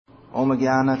Om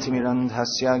Jnana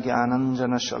Timirandhasya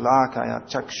Jnananjana Shalakaya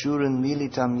Chakshurun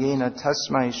Militam Yena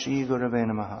Tasmai Shri Gurave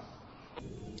Namaha.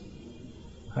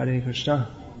 Hare Krishna.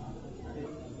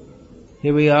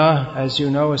 Here we are, as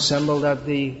you know, assembled at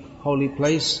the holy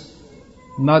place,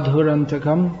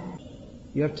 Madhurantakam.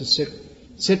 You have to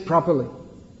sit properly.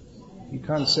 You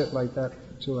can't sit like that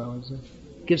for 2 hours.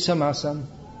 Give some asana.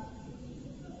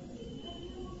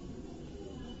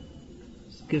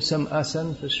 Give some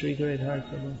asana for Sri Guru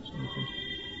Eri-Katha.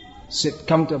 Sit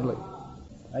comfortably.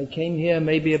 I came here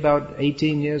maybe about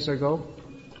 18 years ago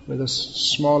with a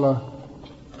smaller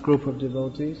group of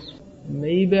devotees.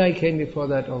 Maybe I came before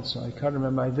that also. I can't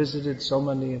remember. I visited so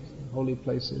many holy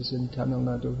places in Tamil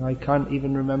Nadu. I can't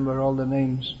even remember all the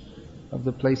names of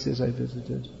the places I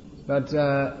visited. But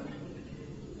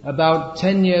about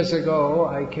 10 years ago,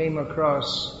 I came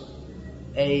across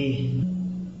a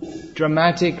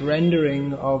dramatic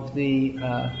rendering of the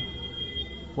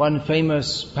one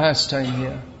famous pastime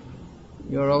here.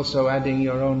 You're also adding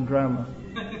your own drama.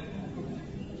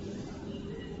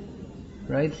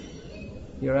 Right?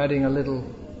 You're adding a little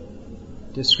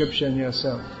description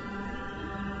yourself.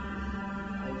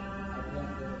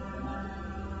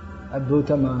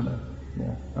 Adbhutamana.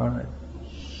 Yeah, alright.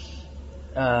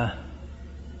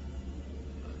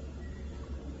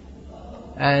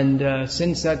 And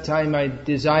since that time I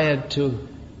desired to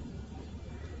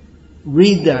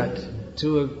read that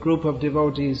to a group of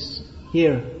devotees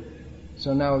here.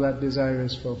 So now that desire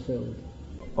is fulfilled.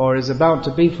 Or is about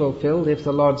to be fulfilled if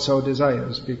the Lord so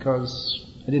desires, because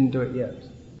I didn't do it yet.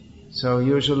 So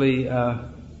usually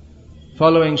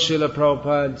following Srila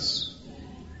Prabhupada's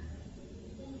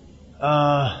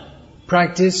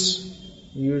practice,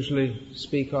 we usually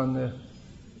speak on the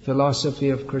philosophy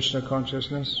of Krishna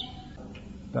consciousness.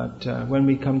 But when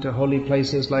we come to holy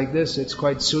places like this, it's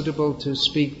quite suitable to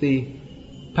speak the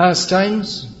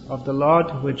pastimes of the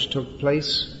Lord which took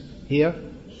place here.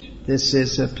 This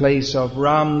is a place of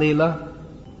Ram Lila.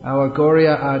 Our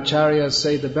Gauriya Acharyas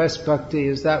say the best bhakti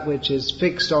is that which is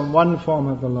fixed on one form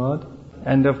of the Lord.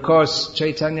 And of course,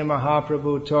 Chaitanya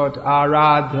Mahaprabhu taught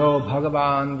Aradho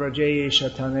Bhagavan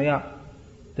Vrajesha Tanaya,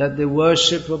 that the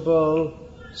worshipable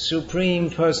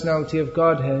Supreme Personality of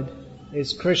Godhead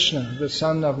is Krishna, the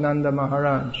son of Nanda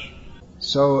Maharaj.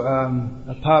 So,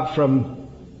 apart from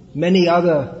many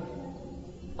other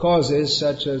causes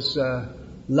such as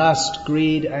lust,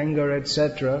 greed, anger,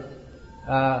 etc.,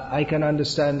 I can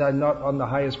understand I'm not on the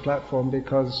highest platform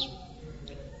because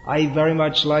I very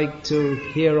much like to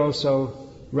hear also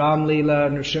Ram Lila,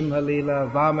 Nrsimha Lila,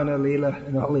 Vamana Lila,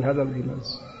 and all the other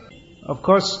Leelas. Of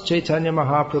course, Chaitanya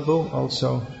Mahaprabhu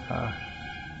also,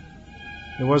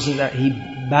 it wasn't that he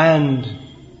banned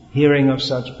hearing of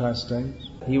such pastimes.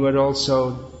 He would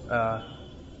also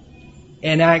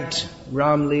enact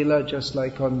Ram Lila, just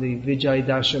like on the Vijay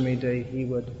Dashami day, he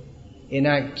would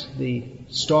enact the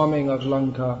storming of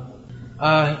Lanka.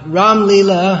 Ram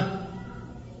Lila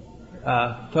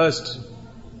first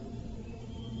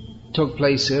took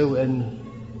place here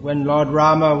when Lord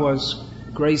Rama was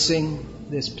gracing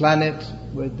this planet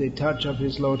with the touch of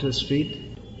his lotus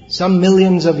feet, some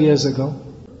millions of years ago.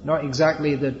 Not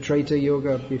exactly the Treta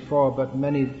Yuga before, but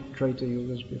many Treta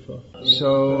Yugas before.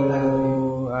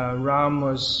 So Ram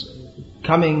was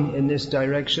coming in this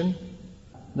direction,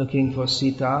 looking for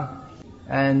Sita.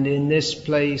 And in this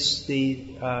place,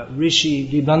 the Rishi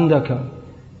Vibhandaka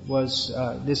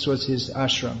this was his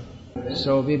ashram.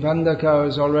 So Vibhandaka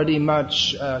was already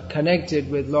much connected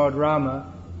with Lord Rama,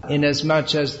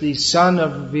 inasmuch as the son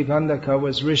of Vibhandaka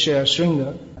was Rishi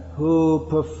Ashringa, who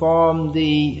performed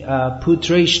the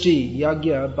Putreshti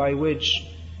Yagya, by which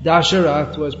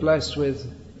Dasharath was blessed with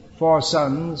 4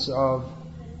 sons, of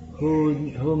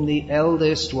whom the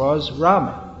eldest was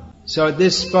Rama. So at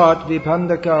this spot,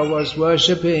 Vibhandaka was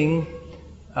worshipping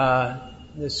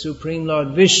the Supreme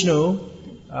Lord Vishnu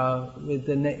with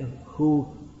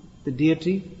the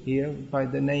deity here by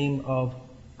the name of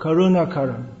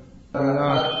Karunakaran,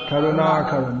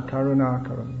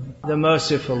 the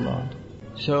merciful Lord.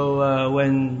 So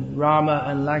when Rama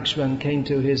and Lakshman came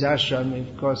to his ashram,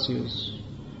 of course he was,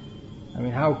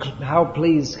 how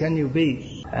pleased can you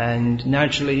be? And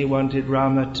naturally he wanted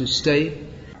Rama to stay,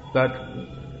 but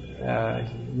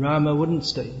Rama wouldn't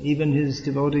stay. Even his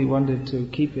devotee wanted to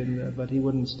keep him there, but he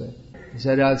wouldn't stay. He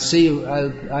said, I'll see you,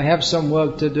 I have some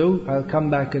work to do, I'll come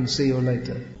back and see you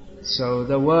later. So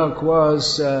the work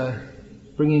was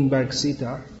bringing back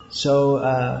Sita. So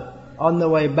on the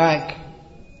way back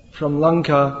from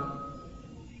Lanka,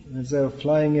 as they were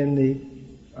flying in the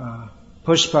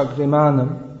Pushpak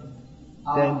Vimanam,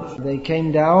 then they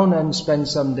came down and spent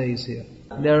some days here.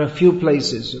 There are a few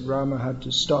places that Rama had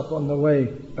to stop on the way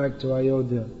back to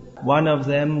Ayodhya. One of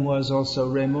them was also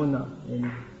Remuna,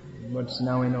 in what's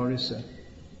now in Orissa.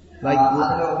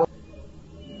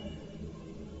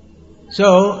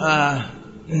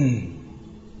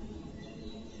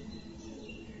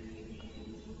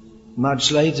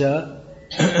 Much later,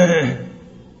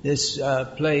 this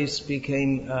place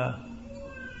became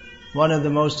one of the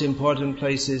most important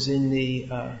places in the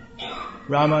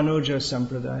Ramanuja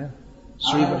Sampradaya,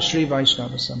 Sri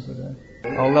Vaishnava Sampradaya,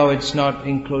 although it's not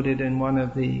included in one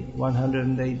of the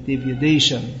 108 Divya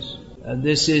Deshams.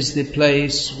 This is the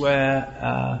place where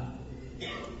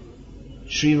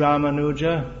Sri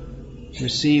Ramanuja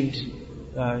received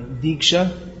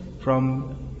Diksha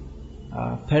from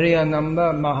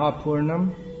Periyanamba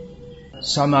Mahapurnam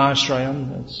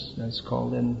Samashrayam, that's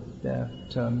called in their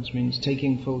terms, means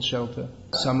taking full shelter.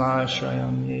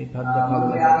 Samashrayam ye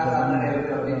padda.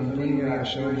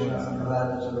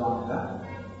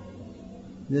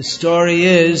 The story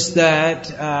is that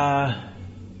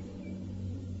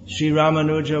Sri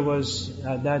Ramanuja was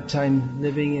at that time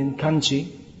living in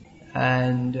Kanchi,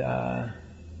 and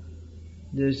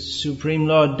the Supreme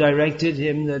Lord directed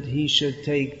him that he should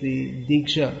take the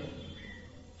Diksha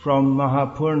from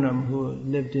Mahapurnam, who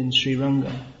lived in Sri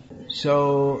Rangam.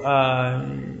 So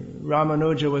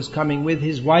Ramanuja was coming with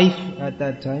his wife at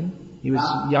that time. He was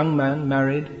a young man,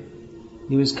 married.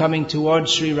 He was coming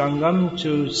towards Sri Rangam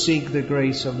to seek the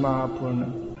grace of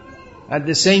Mahapurnam. At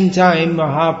the same time,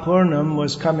 Mahapurnam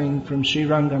was coming from Sri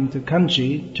Rangam to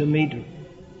Kanchi to meet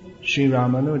Sri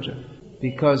Ramanuja,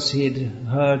 because he'd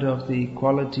heard of the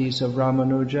qualities of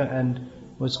Ramanuja and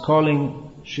was calling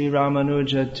Sri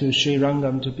Ramanuja to Sri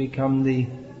Rangam to become the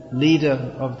leader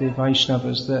of the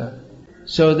Vaishnavas there.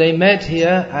 So they met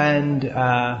here, and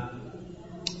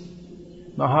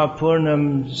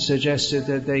Mahapurnam suggested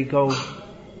that they go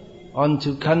on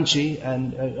to Kanchi,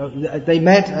 and they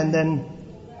met, and then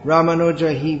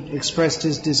Ramanuja, he expressed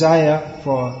his desire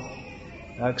for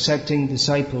accepting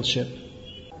discipleship.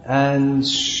 And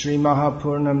Sri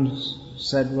Mahapurnam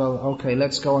said, well, okay,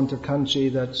 let's go on to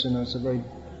Kanchi. That's, it's a very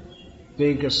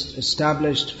big,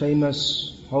 established,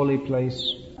 famous, holy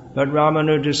place. But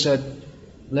Ramanuja said,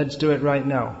 let's do it right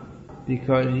now.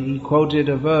 Because he quoted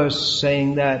a verse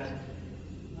saying that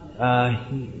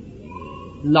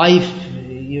life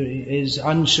is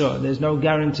unsure. There's no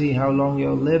guarantee how long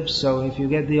you'll live. So if you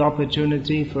get the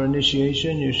opportunity for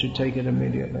initiation, you should take it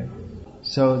immediately.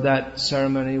 So that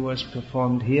ceremony was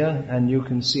performed here, and you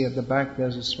can see at the back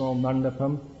there's a small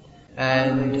mandapam,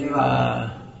 and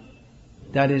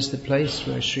that is the place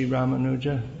where Sri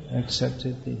Ramanuja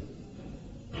accepted the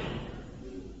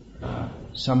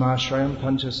Samashrayam,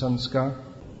 Pancha Sanskar,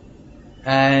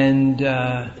 and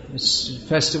this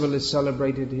festival is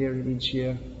celebrated here each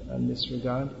year in this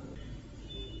regard.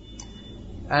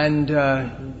 And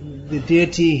the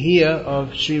deity here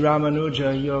of Sri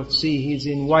Ramanuja, you'll see he's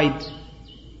in white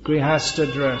Grihastha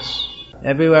dress.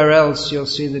 Everywhere else you'll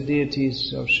see the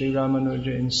deities of Sri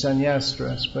Ramanuja in sannyas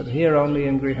dress, but here only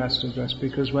in Grihastha dress,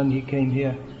 because when he came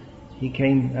here, he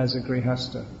came as a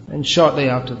Grihastha. And shortly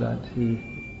after that, he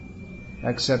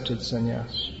accepted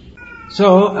sannyas.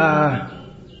 So,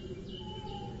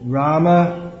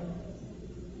 Rama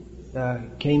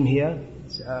came here,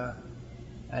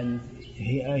 and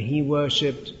he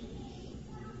worshipped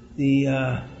the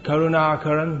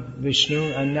Karunakaran,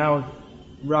 Vishnu, and now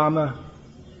Rama,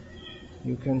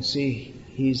 you can see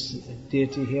his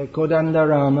deity here, Kodanda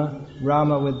Rama,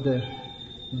 Rama with the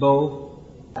bow,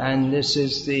 and this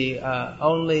is the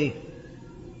only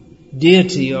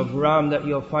deity of Ram that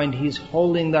you'll find. He's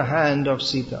holding the hand of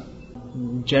Sita.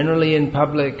 Generally in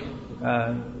public,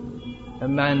 a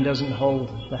man doesn't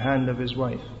hold the hand of his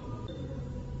wife.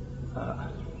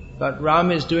 But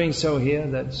Ram is doing so here,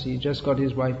 that he just got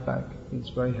his wife back. He's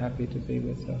very happy to be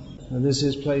with her. Now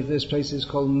this place is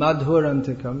called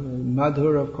Madhurantikam.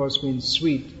 Madhur, of course, means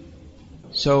sweet.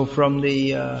 So from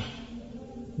the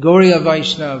Gauriya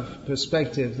Vaishnav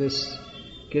perspective, this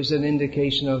gives an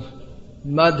indication of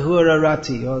Madhura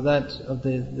Rati, or that of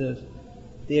the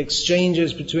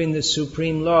exchanges between the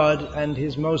Supreme Lord and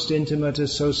His most intimate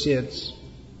associates.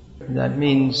 That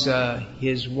means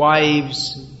his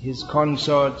wives, his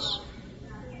consorts,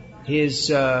 his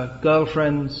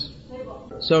girlfriends.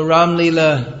 So Ram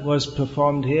Lila was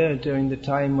performed here during the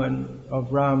time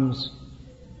of Ram's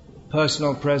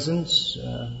personal presence,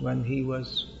 when he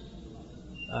was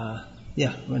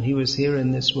here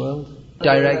in this world,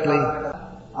 directly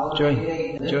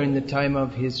during the time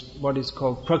of his what is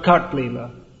called Prakat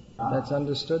Lila. That's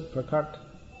understood? Prakat?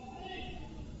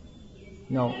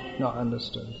 No, not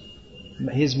understood.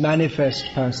 His manifest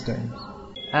pastimes.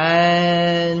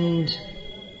 And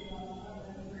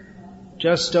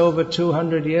just over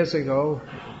 200 years ago,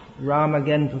 Ram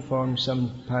again performed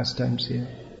some pastimes here.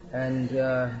 And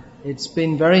it's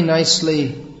been very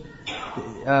nicely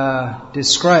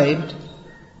described,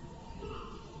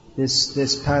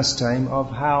 this pastime of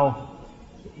how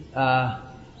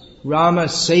Rama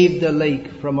saved the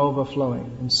lake from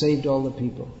overflowing and saved all the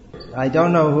people. I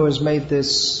don't know who has made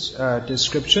this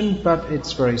description, but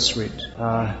it's very sweet.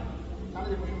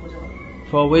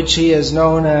 For which he is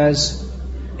known as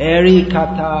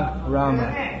Eri-Katha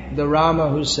Ramarand, the Rama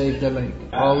who saved the lake.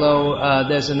 Although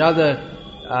there's another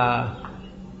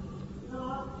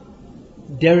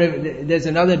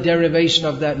derivation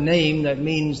of that name that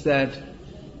means that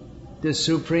the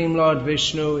Supreme Lord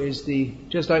Vishnu is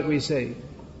just like we say,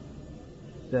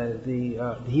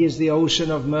 he is the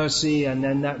ocean of mercy, and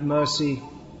then that mercy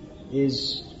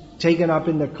is taken up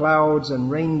in the clouds and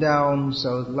rained down.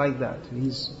 So like that,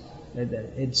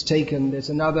 there's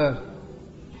another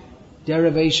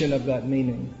derivation of that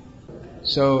meaning.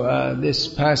 So this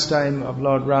pastime of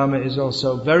Lord Rama is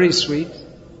also very sweet,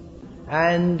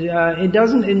 and it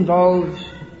doesn't involve,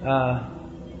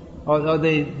 although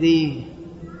the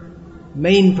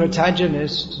main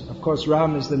protagonist, of course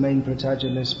Ram is the main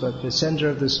protagonist, but the center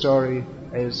of the story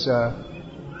is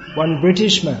one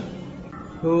British man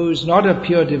who's not a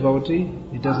pure devotee,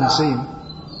 it doesn't seem,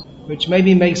 which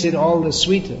maybe makes it all the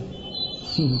sweeter.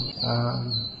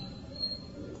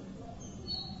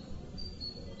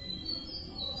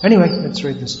 Anyway, let's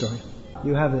read the story.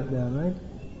 You have it there, right?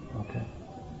 Okay.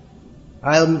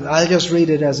 I'll just read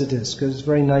it as it is, because it's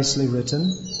very nicely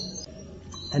written,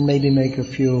 and maybe make a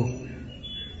few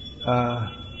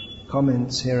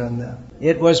comments here and there.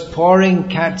 It was pouring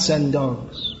cats and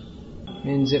dogs.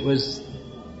 Means it was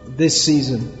this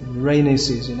season, rainy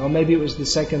season, or maybe it was the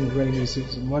second rainy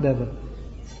season, whatever,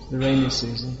 the rainy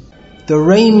season. The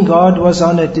rain god was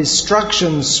on a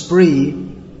destruction spree,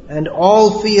 and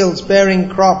all fields bearing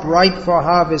crop ripe for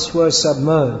harvest were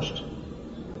submerged.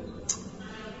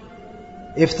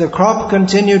 If the crop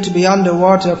continued to be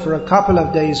underwater for a couple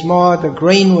of days more, the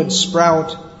grain would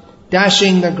sprout,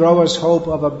 dashing the grower's hope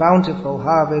of a bountiful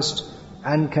harvest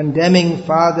and condemning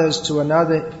farmers to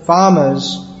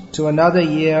another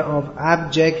year of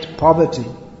abject poverty.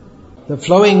 The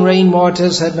flowing rain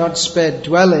waters had not spared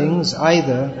dwellings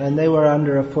either, and they were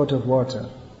under a foot of water.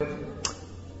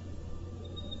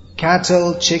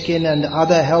 Cattle, chicken, and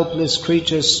other helpless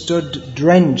creatures stood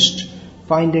drenched,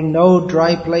 finding no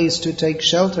dry place to take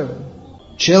shelter in.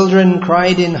 Children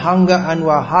cried in hunger and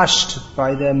were hushed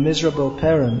by their miserable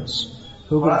parents,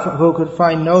 who could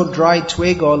find no dry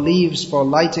twig or leaves for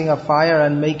lighting a fire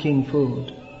and making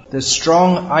food. The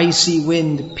strong icy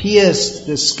wind pierced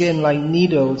the skin like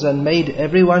needles and made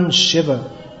everyone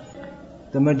shiver.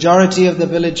 The majority of the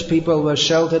village people were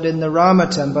sheltered in the Rama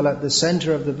temple at the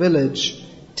center of the village,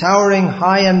 towering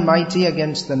high and mighty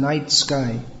against the night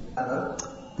sky.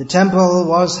 The temple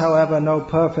was, however, no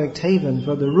perfect haven,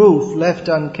 for the roof, left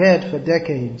uncared for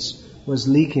decades, was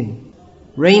leaking.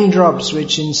 Raindrops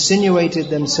which insinuated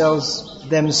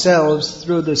themselves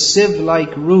through the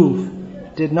sieve-like roof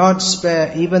did not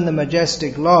spare even the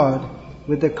majestic Lord,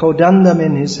 with the kodandam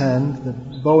in his hand, the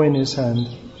bow in his hand,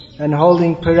 and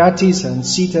holding Pirati's hand,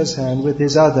 Sita's hand, with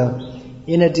his other,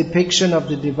 in a depiction of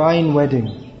the divine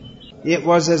wedding. It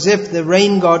was as if the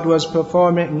rain god was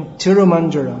performing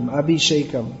Tirumanjaram,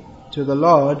 Abhishekam, to the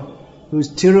Lord, whose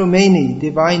Tirumeni,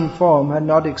 divine form, had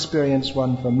not experienced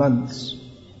one for months.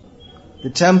 The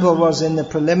temple was in the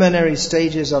preliminary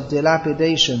stages of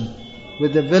dilapidation,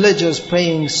 with the villagers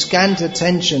paying scant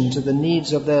attention to the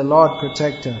needs of their Lord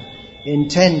Protector,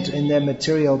 intent in their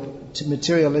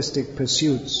materialistic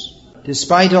pursuits.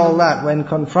 Despite all that, when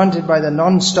confronted by the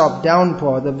non-stop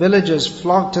downpour, the villagers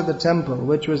flocked to the temple,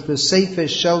 which was the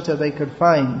safest shelter they could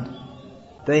find.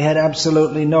 They had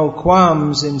absolutely no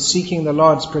qualms in seeking the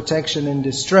Lord's protection in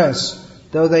distress,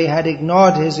 though they had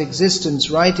ignored His existence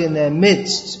right in their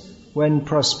midst when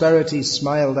prosperity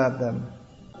smiled at them.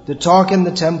 The talk in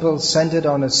the temple centered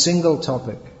on a single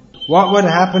topic. What would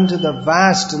happen to the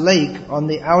vast lake on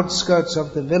the outskirts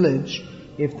of the village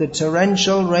if the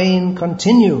torrential rain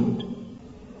continued?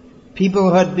 People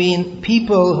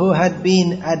who had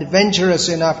been adventurous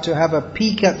enough to have a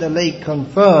peek at the lake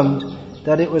confirmed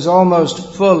that it was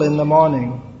almost full in the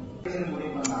morning.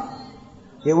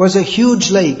 It was a huge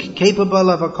lake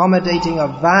capable of accommodating a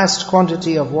vast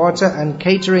quantity of water and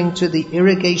catering to the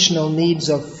irrigational needs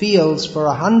of fields for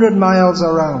 100 miles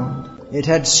around. It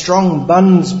had strong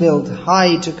bunds built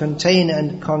high to contain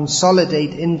and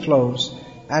consolidate inflows,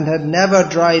 and had never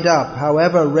dried up,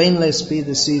 however rainless be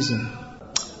the season.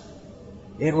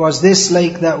 It was this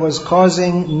lake that was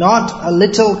causing not a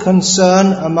little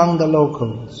concern among the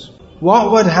locals.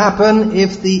 What would happen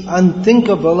if the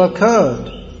unthinkable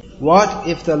occurred? What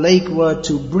if the lake were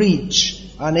to breach,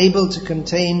 unable to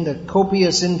contain the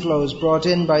copious inflows brought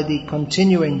in by the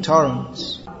continuing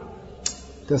torrents?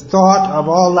 The thought of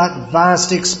all that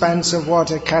vast expanse of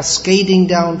water cascading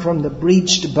down from the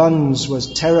breached bunds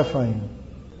was terrifying.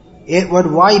 It would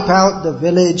wipe out the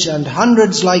village and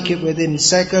hundreds like it within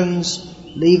seconds,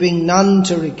 leaving none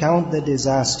to recount the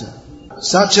disaster.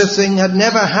 Such a thing had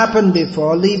never happened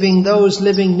before, leaving those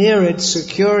living near it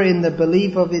secure in the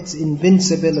belief of its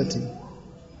invincibility.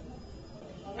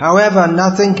 However,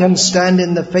 nothing can stand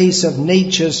in the face of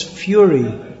nature's fury,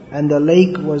 and the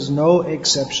lake was no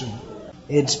exception.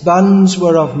 Its bunds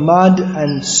were of mud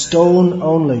and stone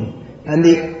only, and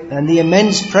the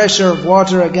immense pressure of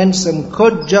water against them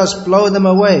could just blow them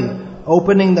away,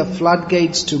 opening the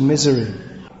floodgates to misery.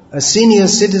 A senior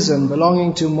citizen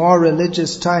belonging to more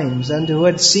religious times and who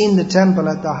had seen the temple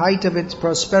at the height of its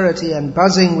prosperity and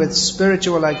buzzing with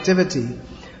spiritual activity,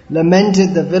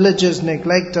 lamented the villagers'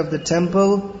 neglect of the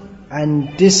temple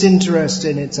and disinterest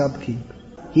in its upkeep.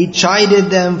 He chided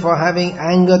them for having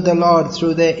angered the Lord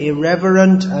through their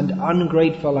irreverent and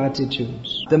ungrateful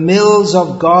attitudes. The mills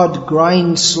of God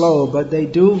grind slow, but they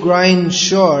do grind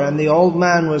sure, and the old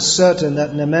man was certain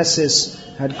that Nemesis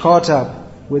had caught up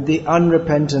with the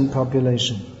unrepentant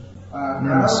population.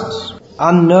 Nemesis.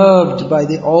 Unnerved by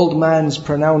the old man's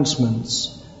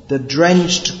pronouncements, the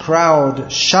drenched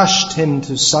crowd shushed him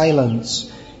to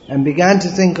silence and began to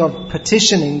think of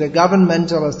petitioning the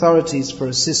governmental authorities for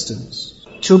assistance.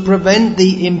 To prevent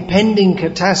the impending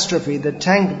catastrophe, the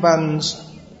tank bunds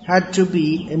had to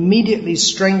be immediately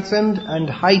strengthened and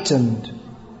heightened.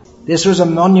 This was a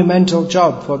monumental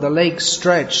job, for the lake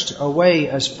stretched away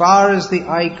as far as the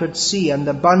eye could see, and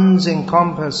the bunds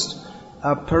encompassed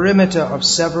a perimeter of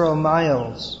several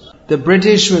miles. The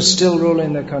British was still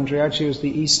ruling the country. Actually, it was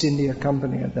the East India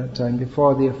Company at that time,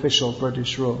 before the official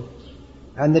British rule.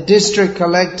 And the district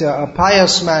collector, a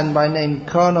pious man by name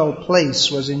Colonel Place,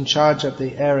 was in charge of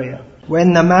the area.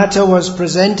 When the matter was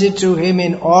presented to him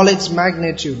in all its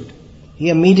magnitude, he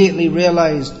immediately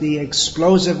realized the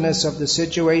explosiveness of the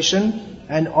situation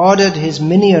and ordered his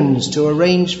minions to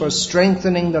arrange for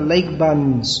strengthening the lake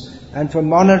bunds and for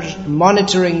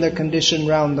monitoring the condition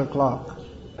round the clock.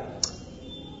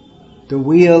 The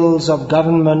wheels of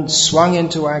government swung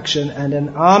into action, and an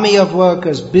army of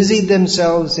workers busied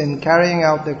themselves in carrying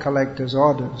out the collector's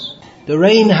orders. The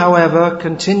rain, however,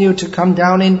 continued to come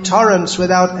down in torrents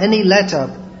without any let-up,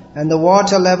 and the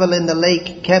water level in the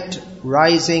lake kept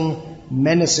rising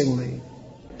menacingly.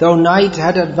 Though night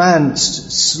had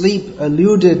advanced, sleep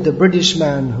eluded the British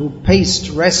man, who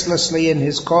paced restlessly in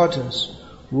his quarters,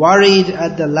 worried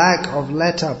at the lack of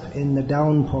let-up in the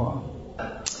downpour.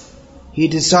 He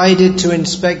decided to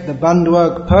inspect the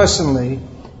bundwork personally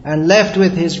and left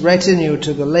with his retinue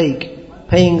to the lake,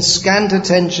 paying scant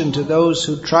attention to those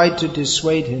who tried to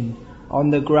dissuade him on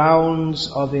the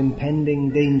grounds of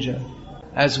impending danger.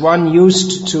 As one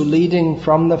used to leading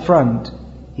from the front,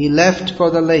 he left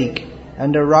for the lake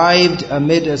and arrived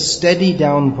amid a steady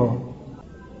downpour.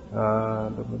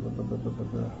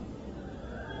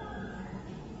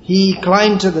 He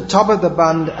climbed to the top of the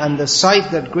bund, and the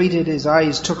sight that greeted his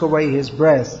eyes took away his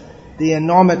breath, the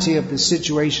enormity of the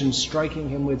situation striking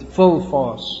him with full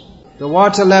force. The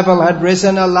water level had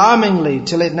risen alarmingly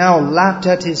till it now lapped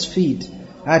at his feet,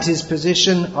 at his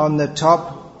position on the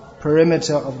top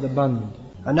perimeter of the bund.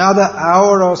 Another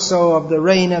hour or so of the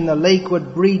rain and the lake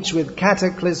would breach with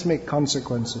cataclysmic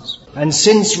consequences. And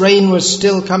since rain was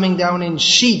still coming down in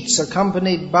sheets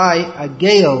accompanied by a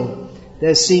gale,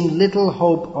 there seemed little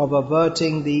hope of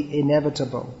averting the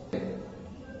inevitable.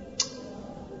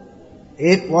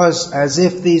 It was as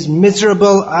if these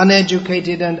miserable,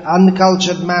 uneducated and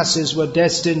uncultured masses were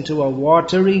destined to a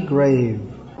watery grave.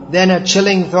 Then a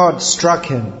chilling thought struck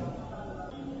him.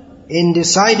 In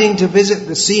deciding to visit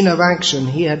the scene of action,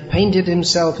 he had painted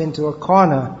himself into a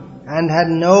corner and had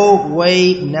no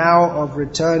way now of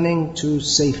returning to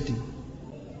safety.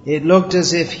 It looked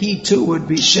as if he too would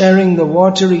be sharing the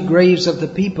watery graves of the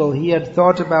people he had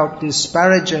thought about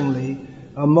disparagingly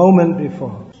a moment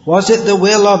before. Was it the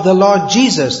will of the Lord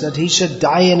Jesus that he should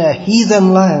die in a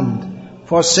heathen land,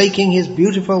 forsaking his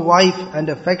beautiful wife and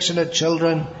affectionate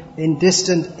children in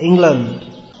distant England?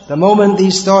 The moment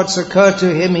these thoughts occurred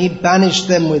to him, he banished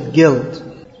them with guilt.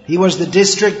 He was the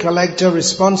district collector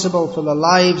responsible for the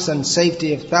lives and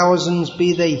safety of thousands,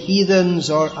 be they heathens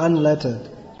or unlettered.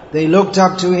 They looked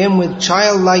up to him with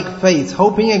childlike faith,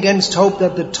 hoping against hope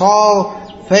that the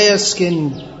tall,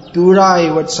 fair-skinned,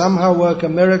 Durai would somehow work a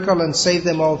miracle and save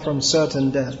them all from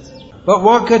certain death. But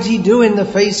what could he do in the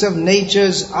face of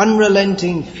nature's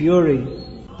unrelenting fury?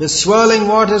 The swirling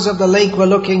waters of the lake were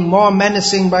looking more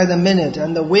menacing by the minute,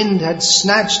 and the wind had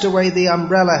snatched away the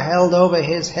umbrella held over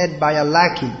his head by a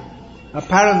lackey,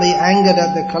 apparently angered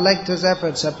at the collector's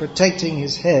efforts at protecting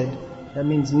his head. That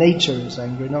means nature is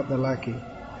angry, not the lackey.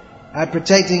 At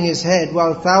protecting his head,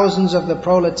 while thousands of the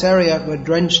proletariat were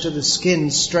drenched to the skin,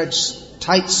 stretched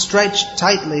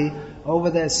tightly over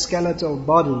their skeletal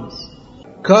bodies.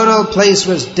 Colonel Place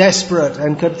was desperate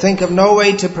and could think of no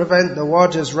way to prevent the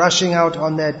waters rushing out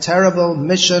on their terrible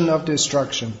mission of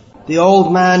destruction. The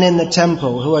old man in the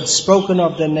temple, who had spoken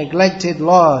of the neglected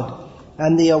Lord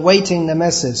and the awaiting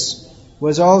nemesis,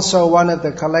 was also one of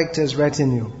the collector's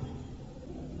retinue.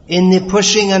 In the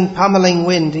pushing and pummeling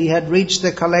wind, he had reached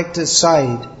the collector's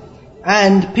side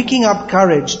and, picking up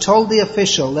courage, told the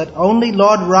official that only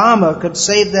Lord Rama could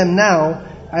save them now,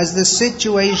 as the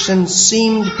situation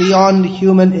seemed beyond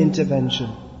human intervention.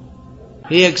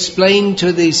 He explained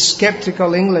to the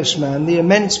skeptical Englishman the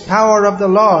immense power of the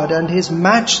Lord and His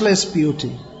matchless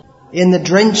beauty. In the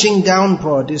drenching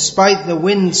downpour, despite the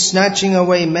wind snatching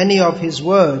away many of his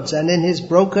words, and in his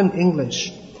broken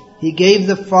English, he gave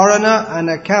the foreigner an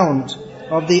account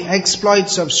of the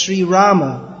exploits of Sri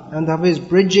Rama and of his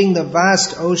bridging the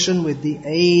vast ocean with the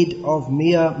aid of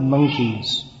mere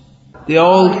monkeys.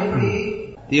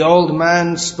 The old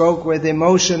man spoke with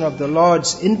emotion of the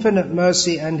Lord's infinite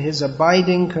mercy and His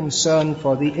abiding concern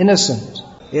for the innocent.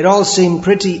 It all seemed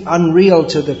pretty unreal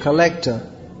to the collector.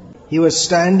 He was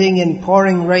standing in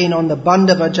pouring rain on the bund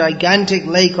of a gigantic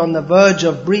lake on the verge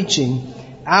of breaching,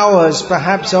 hours,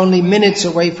 perhaps only minutes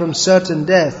away from certain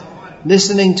death,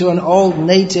 listening to an old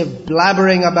native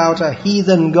blabbering about a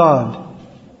heathen god.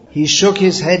 He shook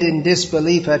his head in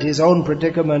disbelief at his own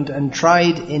predicament and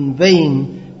tried in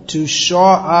vain to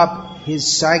shore up his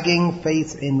sagging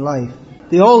faith in life.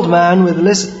 The old man, with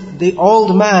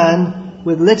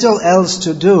little else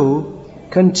to do,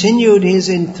 continued his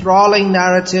enthralling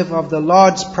narrative of the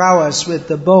Lord's prowess with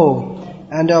the bow,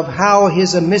 and of how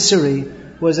his emissary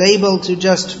was able to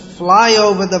just fly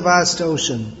over the vast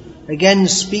ocean, again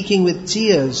speaking with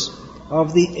tears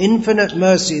of the infinite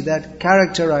mercy that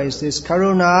characterized this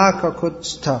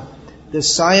Karuna-Kakutstha, the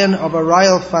scion of a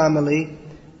royal family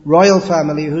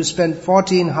who spent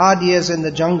 14 hard years in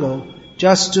the jungle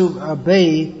just to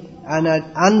obey an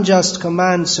unjust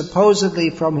command supposedly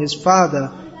from his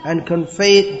father and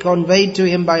conveyed to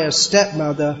him by a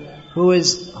stepmother who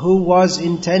was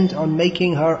intent on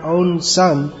making her own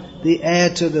son the heir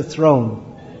to the throne.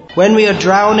 When we are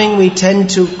drowning, we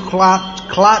tend to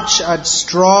clutch at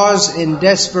straws in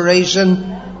desperation,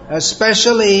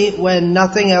 especially when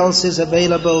nothing else is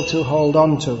available to hold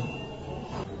on to.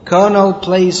 Colonel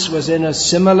Place was in a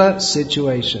similar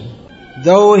situation.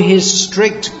 Though his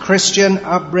strict Christian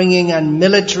upbringing and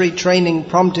military training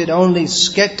prompted only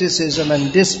skepticism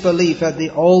and disbelief at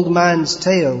the old man's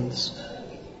tales,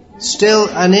 still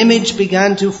an image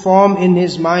began to form in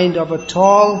his mind of a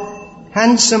tall,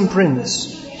 handsome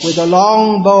prince with a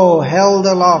long bow held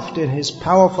aloft in his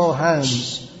powerful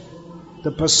hands,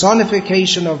 the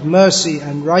personification of mercy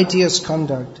and righteous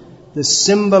conduct, the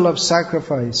symbol of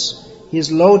sacrifice,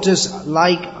 his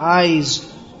lotus-like eyes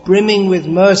brimming with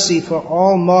mercy for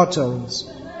all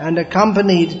mortals, and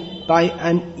accompanied by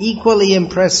an equally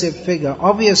impressive figure,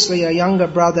 obviously a younger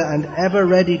brother and ever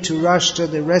ready to rush to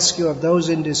the rescue of those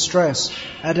in distress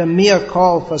at a mere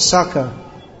call for succor,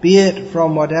 be it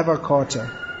from whatever quarter.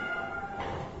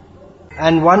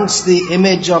 And once the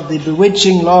image of the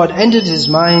bewitching Lord entered his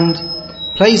mind,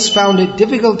 Place found it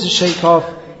difficult to shake off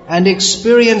and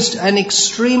experienced an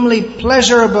extremely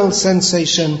pleasurable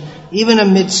sensation even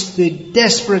amidst the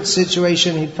desperate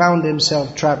situation he found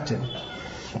himself trapped in.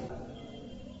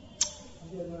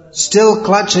 Still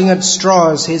clutching at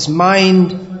straws, his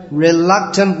mind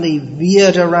reluctantly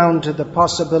veered around to the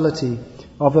possibility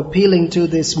of appealing to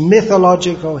this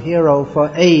mythological hero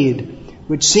for aid,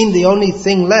 which seemed the only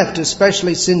thing left,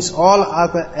 especially since all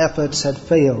other efforts had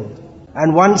failed.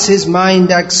 And once his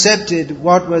mind accepted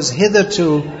what was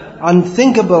hitherto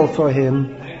unthinkable for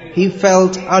him, he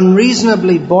felt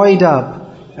unreasonably buoyed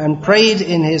up and prayed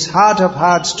in his heart of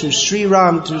hearts to Sri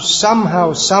Ram to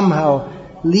somehow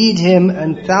lead him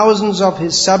and thousands of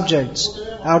his subjects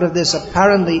out of this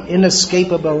apparently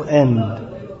inescapable end.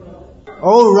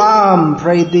 "O Ram,"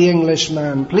 prayed the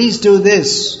Englishman, "please do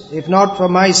this, if not for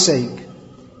my sake,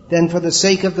 then for the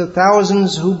sake of the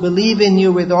thousands who believe in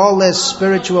you with all their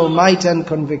spiritual might and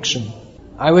conviction.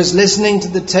 I was listening to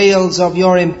the tales of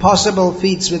your impossible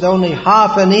feats with only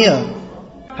half an ear.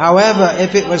 However,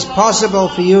 if it was possible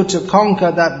for you to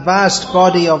conquer that vast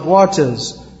body of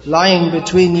waters lying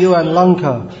between you and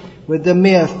Lanka with the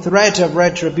mere threat of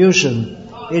retribution,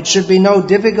 it should be no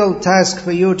difficult task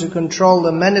for you to control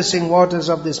the menacing waters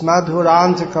of this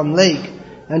Madhurantakam lake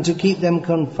and to keep them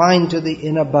confined to the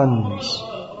inner bunds.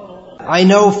 I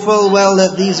know full well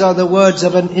that these are the words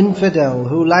of an infidel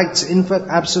who lacks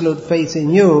absolute faith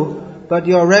in you, but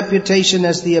your reputation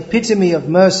as the epitome of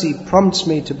mercy prompts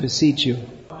me to beseech you.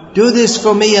 Do this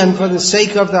for me and for the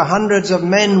sake of the hundreds of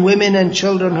men, women and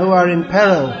children who are in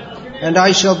peril, and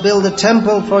I shall build a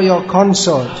temple for your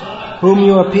consort, whom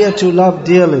you appear to love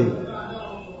dearly.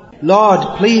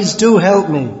 Lord, please do help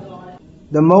me.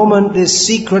 The moment this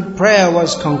secret prayer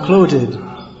was concluded,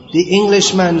 the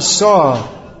Englishman saw,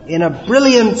 in a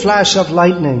brilliant flash of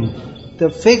lightning, the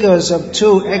figures of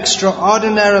two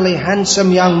extraordinarily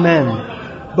handsome young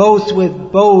men, both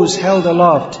with bows held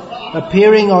aloft,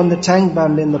 appearing on the tank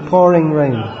band in the pouring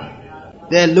rain.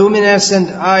 Their luminescent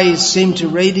eyes seemed to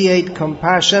radiate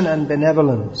compassion and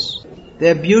benevolence.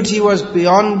 Their beauty was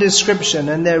beyond description,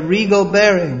 and their regal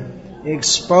bearing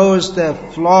exposed their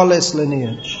flawless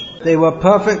lineage. They were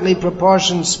perfectly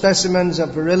proportioned specimens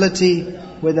of virility,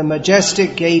 with a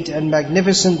majestic gait and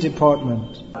magnificent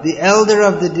deportment. The elder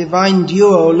of the divine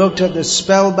duo looked at the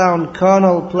spellbound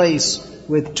Colonel Place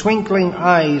with twinkling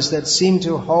eyes that seemed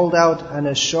to hold out an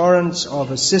assurance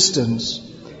of assistance,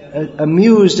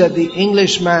 amused at the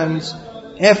Englishman's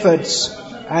efforts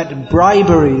at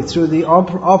bribery through the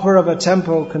offer of a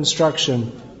temple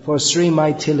construction for Sri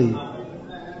Maithili.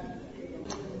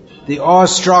 The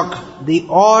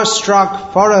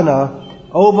awestruck foreigner,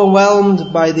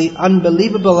 overwhelmed by the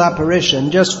unbelievable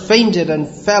apparition, just fainted and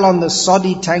fell on the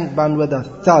soddy tank bund with a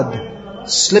thud,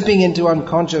 slipping into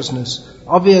unconsciousness,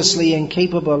 obviously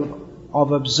incapable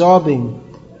of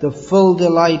absorbing the full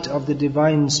delight of the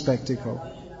divine spectacle.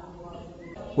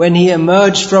 When he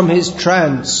emerged from his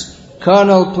trance,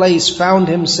 Colonel Place found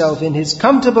himself in his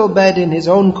comfortable bed in his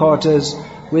own quarters,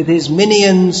 with his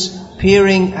minions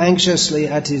peering anxiously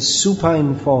at his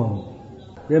supine form.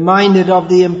 Reminded of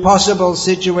the impossible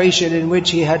situation in which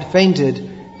he had fainted,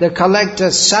 the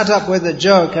collector sat up with a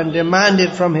jerk and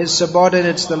demanded from his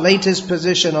subordinates the latest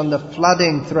position on the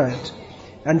flooding threat,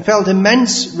 and felt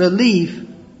immense relief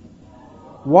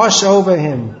wash over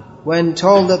him when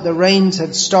told that the rains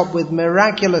had stopped with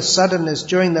miraculous suddenness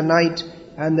during the night,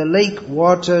 and the lake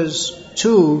waters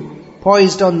too,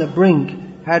 poised on the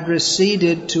brink, had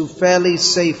receded to fairly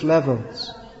safe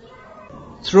levels.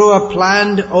 Through a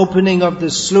planned opening of the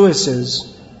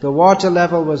sluices, the water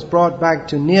level was brought back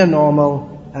to near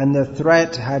normal, and the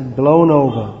threat had blown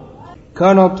over.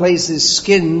 Colonel Place's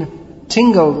skin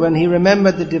tingled when he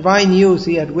remembered the divine youth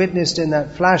he had witnessed in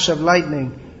that flash of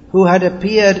lightning, who had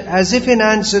appeared as if in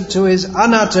answer to his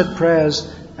unuttered prayers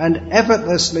and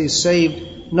effortlessly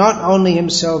saved not only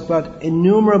himself but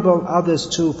innumerable others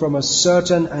too from a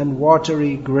certain and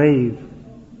watery grave.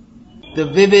 The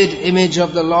vivid image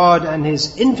of the Lord and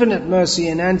His infinite mercy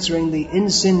in answering the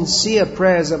insincere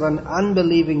prayers of an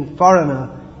unbelieving foreigner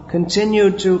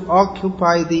continued to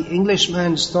occupy the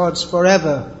Englishman's thoughts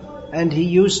forever, and he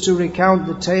used to recount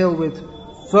the tale with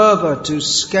fervor to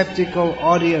skeptical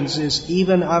audiences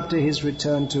even after his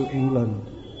return to England.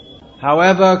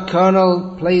 However,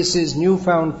 Colonel Place's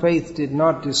newfound faith did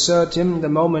not desert him the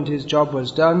moment his job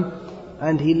was done,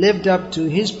 and he lived up to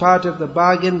his part of the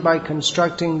bargain by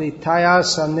constructing the Taya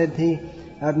Sannidhi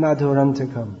at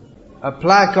Madhurantakam. A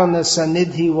plaque on the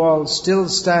Sannidhi wall still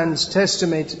stands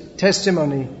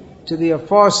testimony to the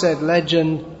aforesaid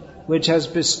legend, which has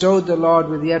bestowed the Lord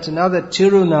with yet another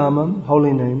Tirunamam,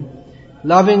 holy name,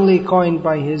 lovingly coined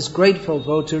by his grateful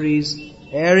votaries,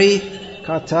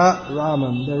 Eri-Katha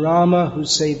Ramarand, the Rama who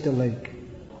saved the lake.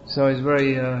 So it's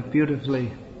very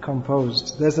beautifully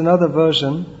composed. There's another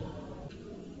version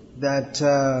that,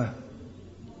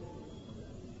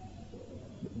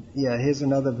 here's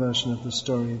another version of the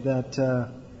story that,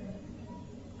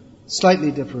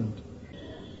 slightly different.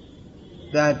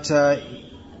 That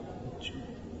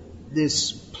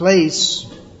this place,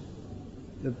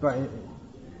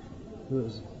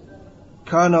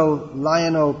 Colonel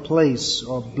Lionel Place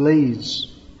or Blaze,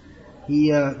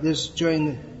 he was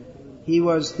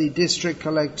the district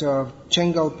collector of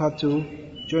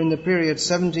Chengalpattu during the period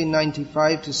 1795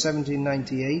 to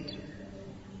 1798.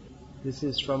 This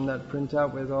is from that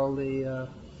printout with all the,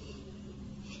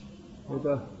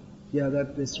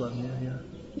 this one, yeah.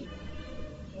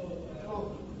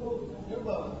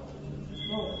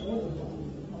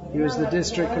 He was the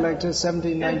district collector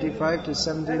 1795 to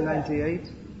 1798.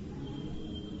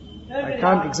 I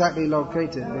can't exactly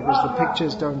locate it because the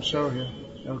pictures don't show here.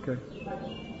 Okay.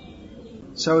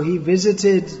 So he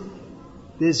visited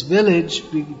this village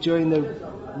during the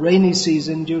rainy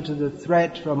season due to the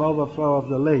threat from overflow of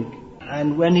the lake.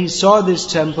 And when he saw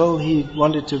this temple, he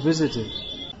wanted to visit it.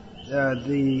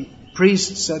 The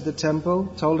priests at the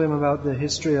temple told him about the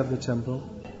history of the temple.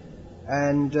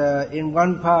 And in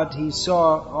one part he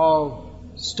saw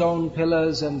all stone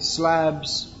pillars and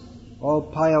slabs all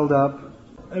piled up.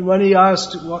 And when he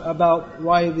asked about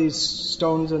why these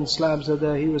stones and slabs are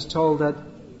there, he was told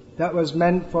that was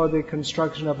meant for the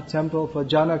construction of a temple for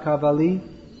Janaka-Vali,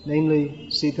 namely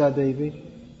Sita Devi.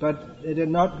 But it had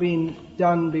not been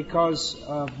done because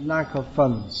of lack of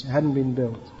funds. It hadn't been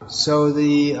built. So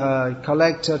the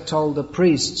collector told the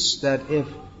priests that if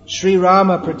Sri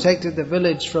Rama protected the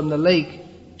village from the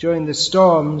lake during the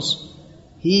storms,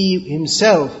 he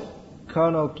himself,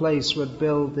 Colonel Place, would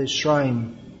build the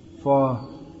shrine for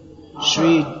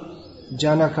Sri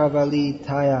Janaka-Vali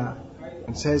Taya.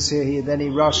 It says here, then he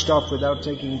rushed off without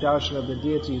taking darshan of the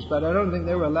deities. But I don't think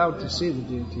they were allowed to see the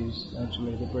deities,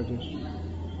 actually, the British.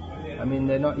 I mean,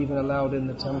 they're not even allowed in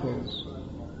the temples,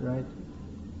 right?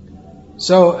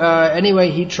 So,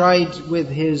 anyway, he tried with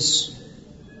his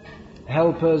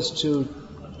helpers to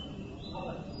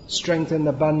strengthen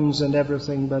the buns and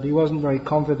everything, but he wasn't very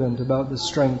confident about the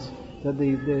strength that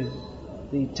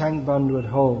the tank bund would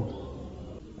hold.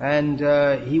 And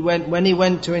when he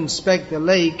went to inspect the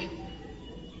lake,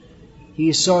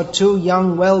 he saw two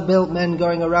young, well-built men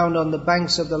going around on the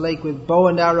banks of the lake with bow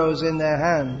and arrows in their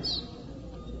hands.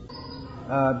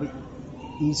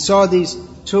 He saw these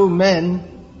two men,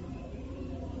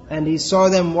 and he saw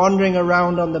them wandering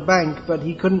around on the bank, but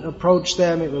he couldn't approach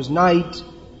them. It was night,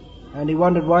 and he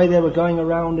wondered why they were going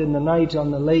around in the night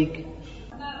on the lake,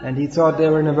 and he thought they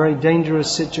were in a very dangerous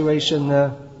situation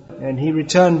there. And he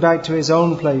returned back to his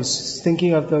own place,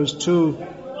 thinking of those two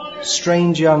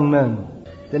strange young men.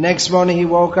 The next morning he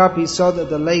woke up, he saw that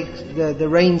the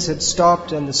rains had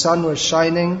stopped and the sun was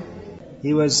shining.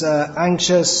 He was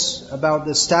anxious about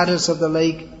the status of the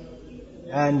lake,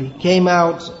 and he came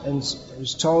out and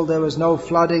was told there was no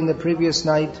flooding the previous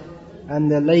night,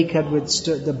 and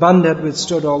the bund had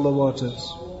withstood all the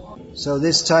waters. So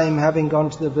this time, having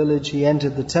gone to the village, he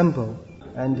entered the temple,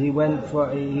 and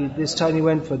this time he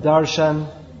went for darshan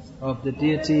of the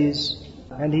deities,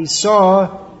 and he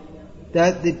saw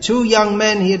that the two young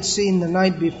men he had seen the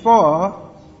night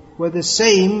before were the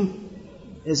same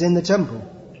as in the temple.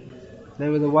 They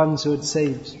were the ones who had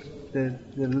saved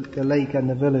the lake and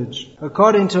the village.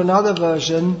 According to another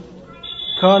version,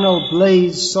 Colonel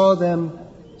Blaze saw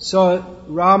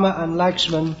Rama and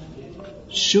Lakshman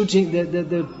shooting.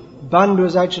 The bund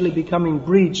was actually becoming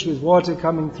breached with water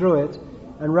coming through it,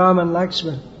 and Rama and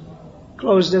Lakshman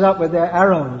closed it up with their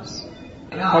arrows,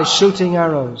 by shooting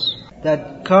arrows.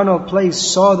 That Colonel Place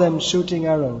saw them shooting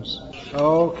arrows.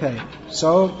 Okay,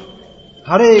 so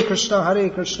Hare Krishna,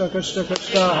 Krishna Krishna, Hare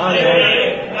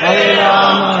Hare, Hare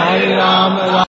Rama, Rama